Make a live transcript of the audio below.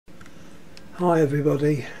Hi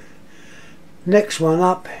everybody. Next one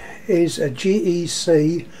up is a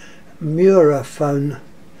GEC Mura phone.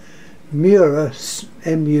 Mura,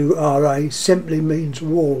 M-U-R-A, simply means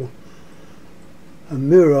wall. A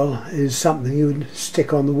mural is something you would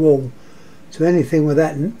stick on the wall. So anything with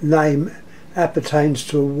that name appertains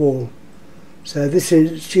to a wall. So this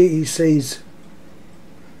is GEC's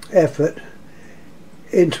effort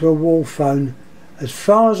into a wall phone. As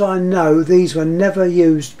far as I know, these were never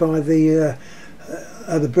used by the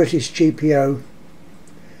British GPO.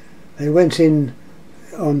 They went in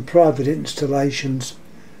on private installations.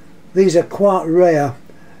 These are quite rare.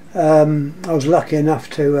 I was lucky enough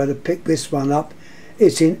to pick this one up.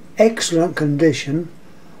 It's in excellent condition.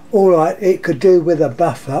 Alright, it could do with a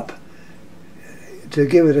buff up to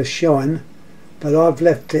give it a shine, but I've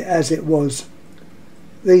left it as it was.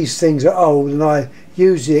 These things are old and I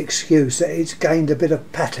use the excuse that it's gained a bit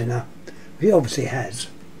of patina. It obviously has.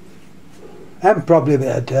 And probably a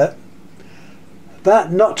bit of dirt.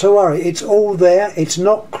 But not to worry, it's all there, it's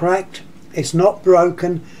not cracked, it's not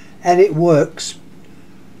broken, and it works.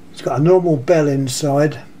 It's got a normal bell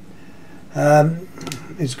inside.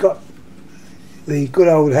 It's got the good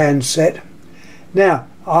old handset. Now,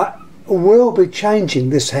 I will be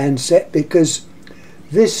changing this handset because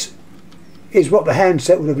this is what the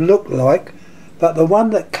handset would have looked like, but the one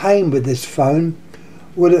that came with this phone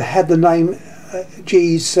would have had the name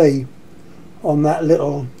GEC on that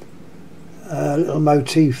little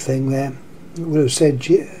motif thing there. It would have said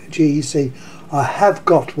GEC. I have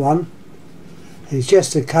got one. It's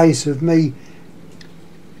just a case of me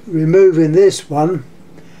removing this one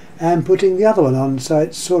and putting the other one on, so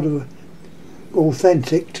it's sort of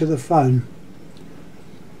authentic to the phone.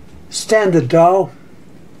 Standard dial.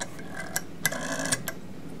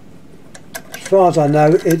 As far as I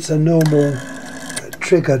know, it's a normal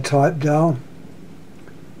trigger type dial.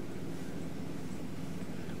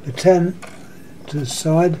 The 10 to the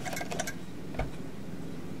side.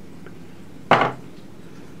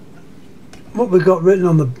 What we got written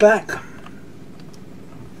on the back: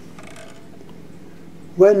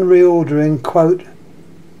 when reordering, quote,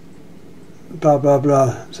 blah blah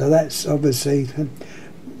blah. So that's obviously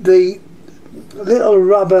the little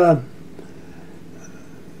rubber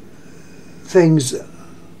things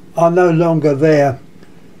are no longer there.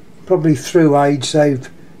 Probably through age they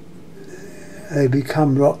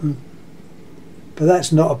become rotten, but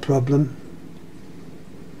that's not a problem.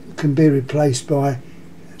 It can be replaced by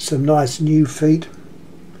some nice new feet.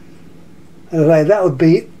 Anyway, that would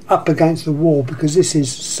be up against the wall because this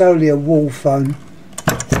is solely a wall phone.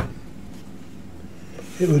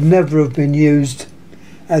 It would never have been used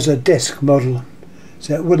as a desk model,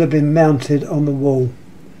 so it would have been mounted on the wall.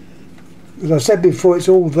 As I said before, it's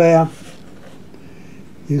all there.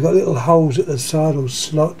 You've got little holes at the side or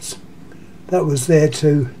slots. That was there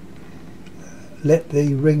to let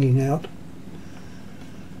the ringing out.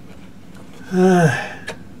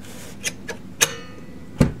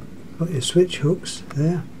 Got your switch hooks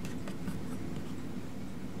there.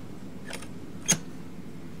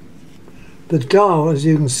 The dial, as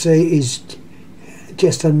you can see, is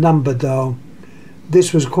just a number dial.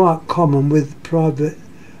 This was quite common with private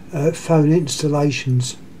phone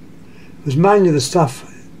installations. It was mainly the stuff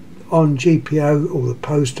on GPO or the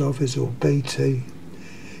post office or BT,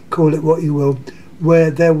 call it what you will, where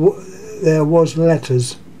there was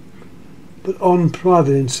letters, but on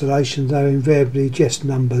private installations they were invariably just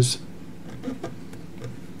numbers.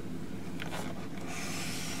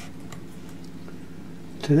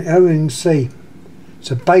 So you can see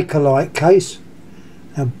it's a Bakelite case.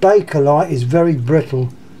 Now Bakelite is very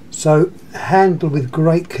brittle, so handle with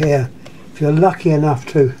great care. If you're lucky enough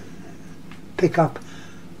to pick up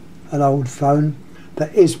an old phone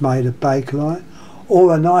that is made of Bakelite,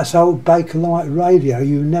 or a nice old Bakelite radio,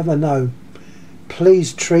 you never know.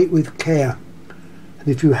 Please treat with care. And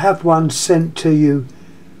if you have one sent to you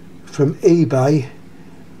from eBay,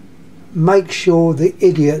 make sure the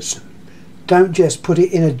idiots don't just put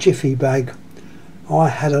it in a jiffy bag. I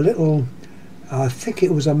had a little, I think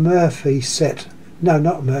it was a Murphy set, no,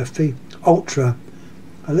 not Murphy, Ultra,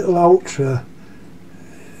 a little Ultra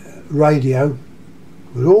radio.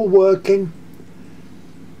 We're all working,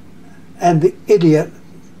 and the idiot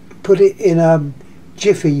put it in a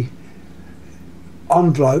jiffy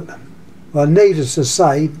envelope. Well, needless to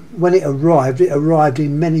say, when it arrived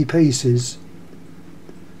in many pieces.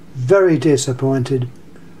 Very disappointed.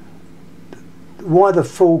 Why the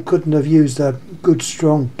fool couldn't have used a good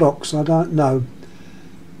strong box, I don't know.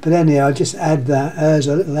 But anyhow, I just add that as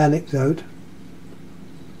a little anecdote.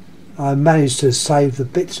 I managed to save the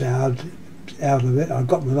bits out of it. I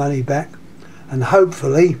got my money back, and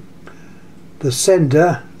hopefully the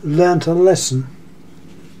sender learnt a lesson.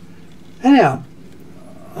 Anyhow,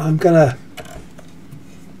 I'm going to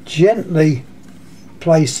gently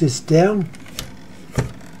place this down.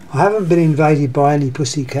 I haven't been invaded by any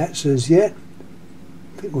pussycats as yet.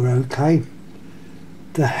 I think we're okay.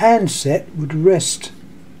 The handset would rest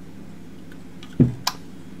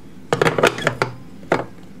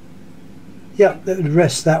it would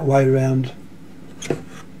rest that way round,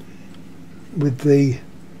 with the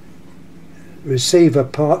receiver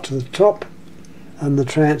part to the top and the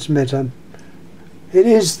transmitter. It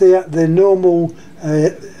is the normal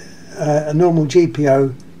normal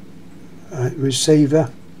GPO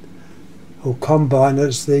receiver, or combine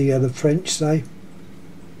as the French say.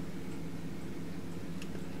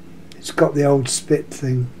 It's got the old spit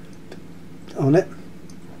thing on it.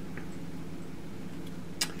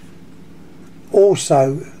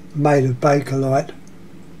 Also made of Bakelite.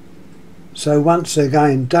 So once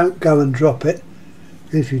again, don't go and drop it.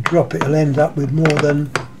 If you drop it, you'll end up with more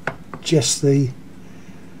than just the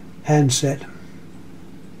handset.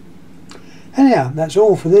 Anyhow, that's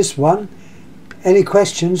all for this one. Any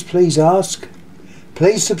questions, please ask.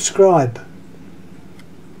 Please subscribe,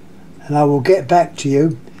 and I will get back to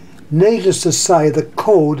you. Needless to say, the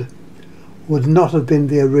cord would not have been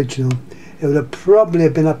the original. It would have probably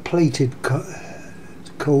been a pleated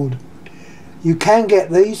cord. You can get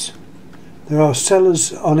these. There are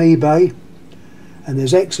sellers on eBay, and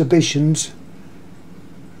there's exhibitions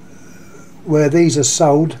where these are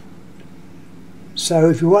sold. So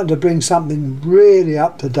if you want to bring something really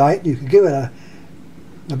up to date, you could give it a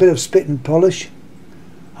bit of spit and polish.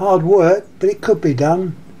 Hard work, but it could be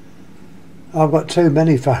done. I've got too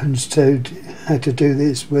many phones to do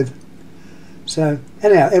this with. So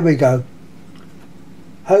anyhow, here we go.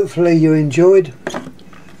 Hopefully you enjoyed.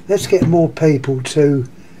 Let's get more people to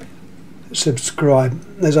subscribe.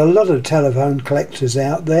 There's a lot of telephone collectors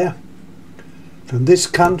out there, from this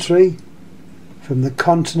country, from the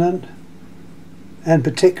continent, and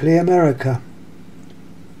particularly America.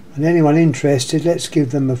 And anyone interested, let's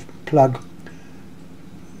give them a plug.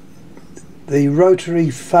 The Rotary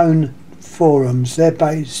Phone Forums, they're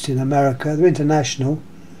based in America, they're international,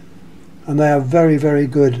 and they are very, very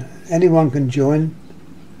good. Anyone can join.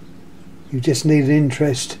 You just need an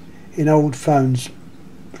interest in old phones,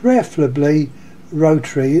 preferably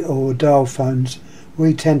rotary or dial phones.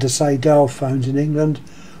 We tend to say dial phones in England,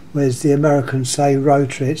 whereas the Americans say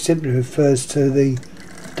rotary. It simply refers to the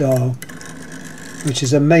dial, which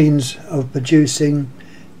is a means of producing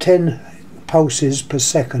 10 pulses per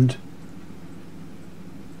second.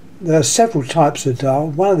 There are several types of dial.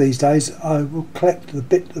 One of these days I will collect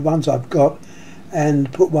the ones I've got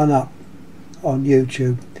and put one up on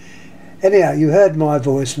YouTube. Anyhow, you heard my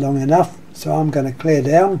voice long enough, so I'm going to clear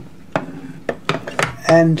down.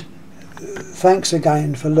 And thanks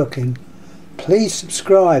again for looking. Please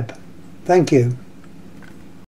subscribe. Thank you.